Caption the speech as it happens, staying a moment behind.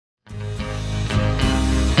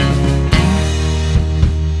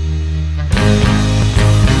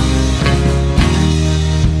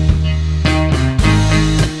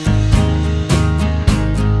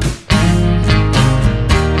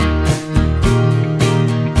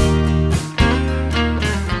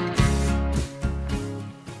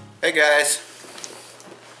Hey guys,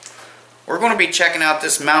 we're going to be checking out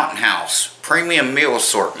this Mountain House premium meal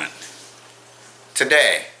assortment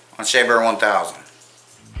today on Shea Bear 1000.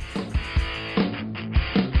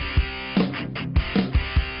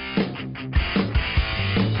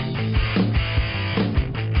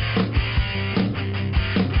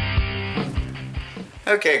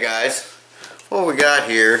 Okay guys, what we got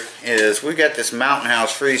here is we got this Mountain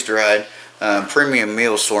House freeze-dried premium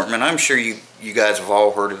meal assortment. I'm sure you guys have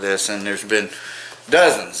all heard of this, and there's been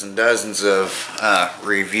dozens and dozens of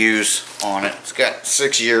reviews on it. It's got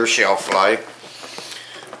 6-year shelf life.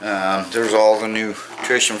 There's all the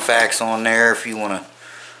nutrition facts on there if you want to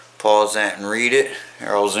pause that and read it. Here,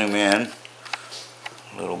 I'll zoom in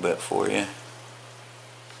a little bit for you.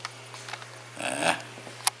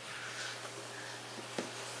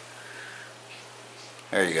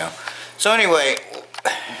 There you go. So anyway,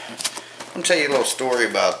 I'm going to tell you a little story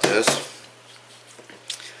about this.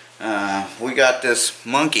 We got this,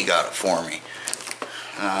 Monkey got it for me.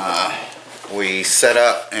 We set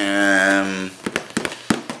up, and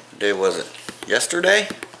what day was it? Yesterday?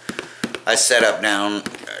 I set up down,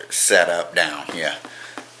 yeah.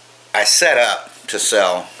 I set up to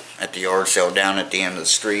sell at the yard sale down at the end of the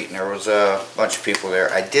street, and there was a bunch of people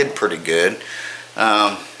there. I did pretty good.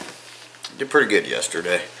 Did pretty good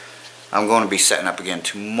yesterday. I'm going to be setting up again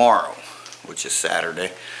tomorrow, which is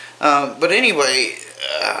Saturday. But anyway,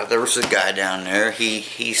 there was a guy down there.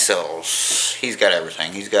 He sells. He's got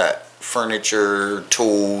everything. He's got furniture,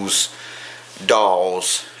 tools,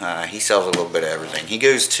 dolls. He sells a little bit of everything. He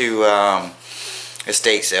goes to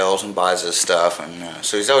estate sales and buys his stuff, and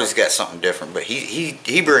so he's always got something different. But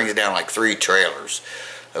he brings down like 3 trailers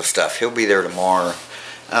of stuff. He'll be there tomorrow.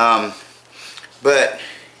 But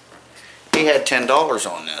he had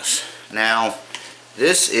 $10 on this. Now,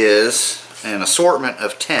 this is an assortment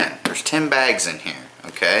of 10. There's 10 bags in here,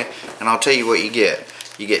 okay? And I'll tell you what you get.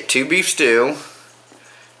 You get 2 beef stew.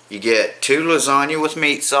 You get 2 lasagna with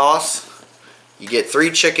meat sauce. You get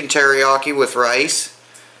 3 chicken teriyaki with rice.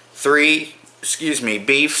 3,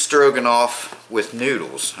 beef stroganoff with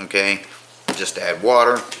noodles, okay? Just add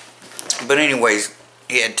water. But anyways,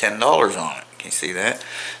 he had $10 on it. Can you see that?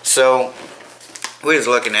 So we was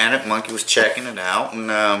looking at it. Monkey was checking it out,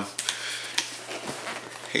 and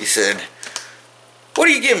he said, "What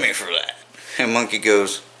do you give me for that?" And Monkey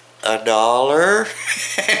goes, $1.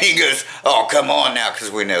 And he goes, "Oh, come on now,"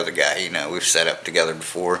 because we know the guy. You know, we've set up together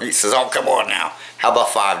before. He says, "Oh, come on now. How about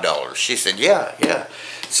 $5?" She said, "Yeah."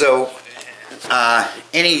 So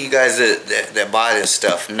any of you guys that buy this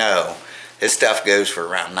stuff know this stuff goes for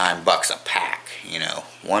around $9 a pack. You know,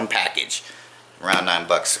 one package. Around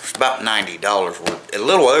 $9. It's about $90 worth, a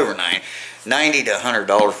little over $90 to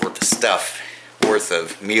 $100 worth of stuff, worth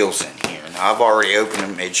of meals in here. Now I've already opened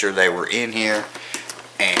them, made sure they were in here,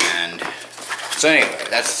 and so anyway,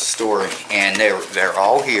 that's the story. And they're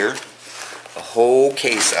all here, a whole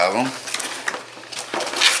case of them.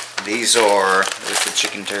 These are, there's the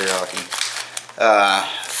chicken teriyaki,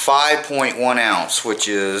 5.1 ounce, which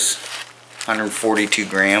is 142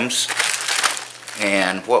 grams.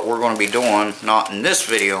 And what we're going to be doing, not in this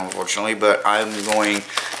video unfortunately, but I'm going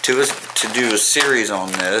to do a series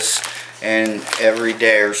on this, and every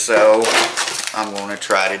day or so I'm going to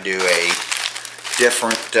try to do a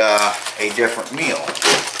different meal.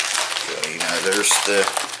 So, you know, this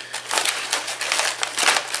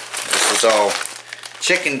is all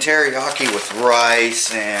chicken teriyaki with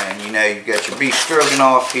rice, and you know, you got your beef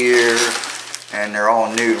stroganoff here, and they're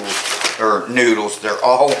all noodles. They're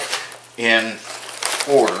all in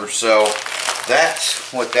order. So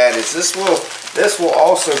that's what that is. This will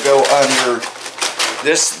also go under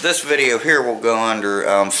this video here will go under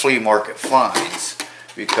flea market finds,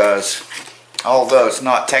 because although it's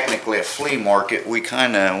not technically a flea market, we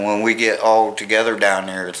kind of, when we get all together down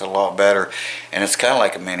there, it's a lot better, and it's kind of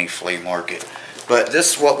like a mini flea market. But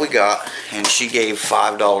this is what we got, and she gave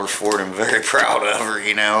 $5 for it. I'm very proud of her.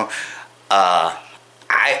 You know, I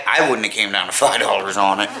wouldn't have came down to $5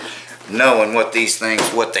 on it, knowing what these things,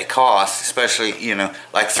 what they cost, especially, you know,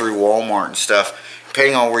 like through Walmart and stuff.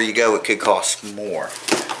 Depending on where you go, it could cost more.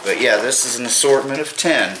 But yeah, this is an assortment of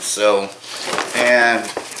 10. So, and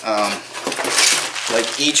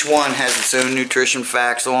like each one has its own nutrition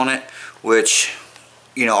facts on it, which,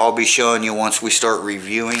 you know, I'll be showing you once we start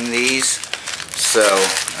reviewing these. So,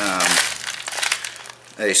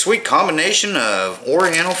 a sweet combination of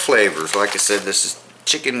Oriental flavors. Like I said, this is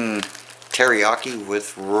chicken teriyaki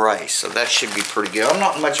with rice, so that should be pretty good. I'm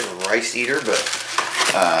not much of a rice eater, but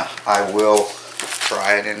I will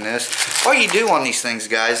try it in this. All you do on these things,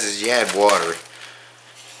 guys, is you add water.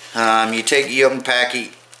 You take the oven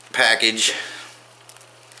package,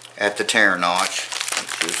 at the tear notch.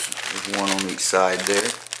 There's one on each side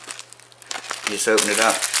there. Just open it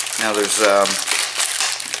up. Now there's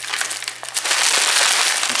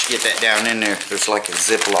once you get that down in there, there's like a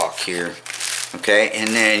zip lock here. Okay, and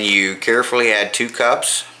then you carefully add 2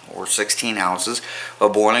 cups or 16 ounces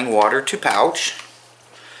of boiling water to pouch.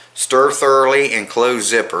 Stir thoroughly and close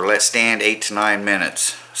zipper. Let stand 8 to 9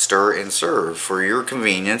 minutes. Stir and serve. For your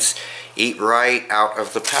convenience, eat right out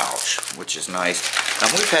of the pouch, which is nice. Now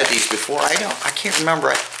we've had these before. I can't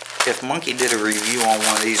remember if Monkey did a review on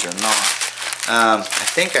one of these or not. I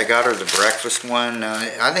think I got her the breakfast one.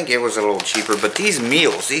 I think it was a little cheaper, but these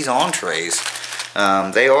meals, these entrees,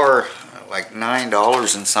 they are like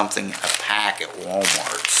 $9 and something a pack at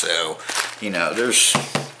Walmart. So, you know, there's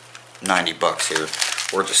 90 bucks here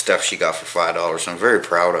worth of stuff she got for $5. I'm very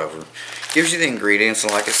proud of her. Gives you the ingredients,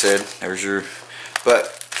 and like I said, there's your,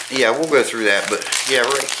 but yeah, we'll go through that. But yeah,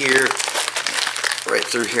 right here, right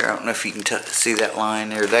through here, I don't know if you can see that line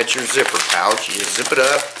there. That's your zipper pouch. You just zip it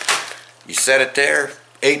up. You set it there,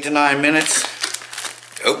 8 to 9 minutes.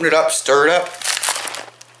 Open it up, stir it up,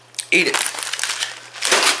 eat it.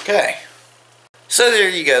 Okay. So there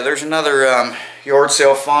you go. There's another yard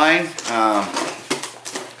sale find.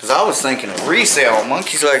 Because I was thinking of resale.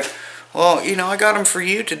 Monkey's like, well, you know, I got them for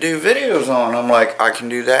you to do videos on. I'm like, I can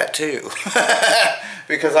do that too.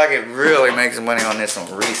 Because I could really make some money on this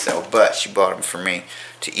on resale. But she bought them for me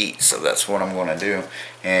to eat. So that's what I'm going to do.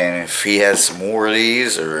 And if he has some more of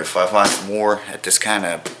these, or if I find some more at this kind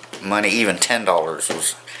of money, even $10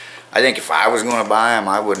 was, I think if I was going to buy them,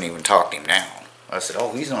 I wouldn't even talk him down. I said,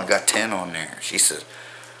 oh, he's only got 10 on there. She said,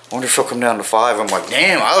 I wonder if he'll come down to 5. I'm like,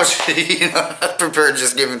 damn, I was, you know, I was prepared to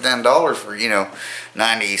just give him $10 for, you know,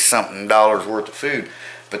 90-something dollars worth of food.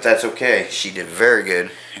 But that's okay. She did very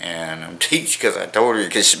good. And I'm teaching because I told her,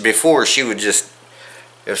 because before she would just,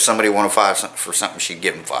 if somebody wanted 5 for something, she'd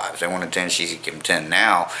give them 5. If they wanted 10, she'd give them 10.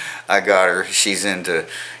 Now, I got her, she's into,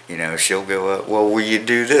 you know, she'll go up, well, will you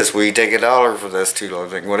do this? Will you take $1 for this too?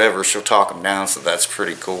 Like, whatever, she'll talk them down, so that's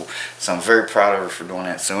pretty cool. So I'm very proud of her for doing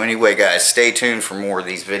that. So anyway, guys, stay tuned for more of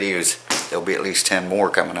these videos. There'll be at least 10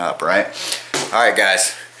 more coming up, right? Alright,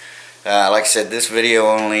 guys. Like I said, this video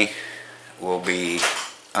only will be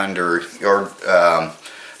under your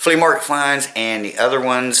flea market finds, and the other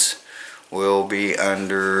ones will be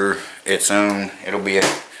under its own. It'll be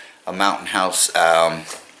a Mountain House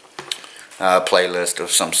playlist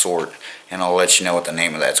of some sort, and I'll let you know what the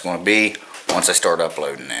name of that's going to be once I start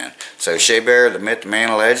uploading that. So Shea Bear, the myth, the man,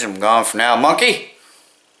 the legend, I'm gone for now. Monkey?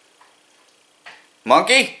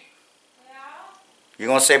 Monkey? Yeah? You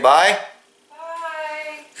gonna say bye?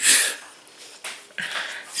 Bye.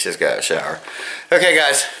 She just got a shower. Okay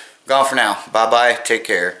guys, gone for now. Bye bye, take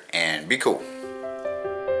care, and be cool.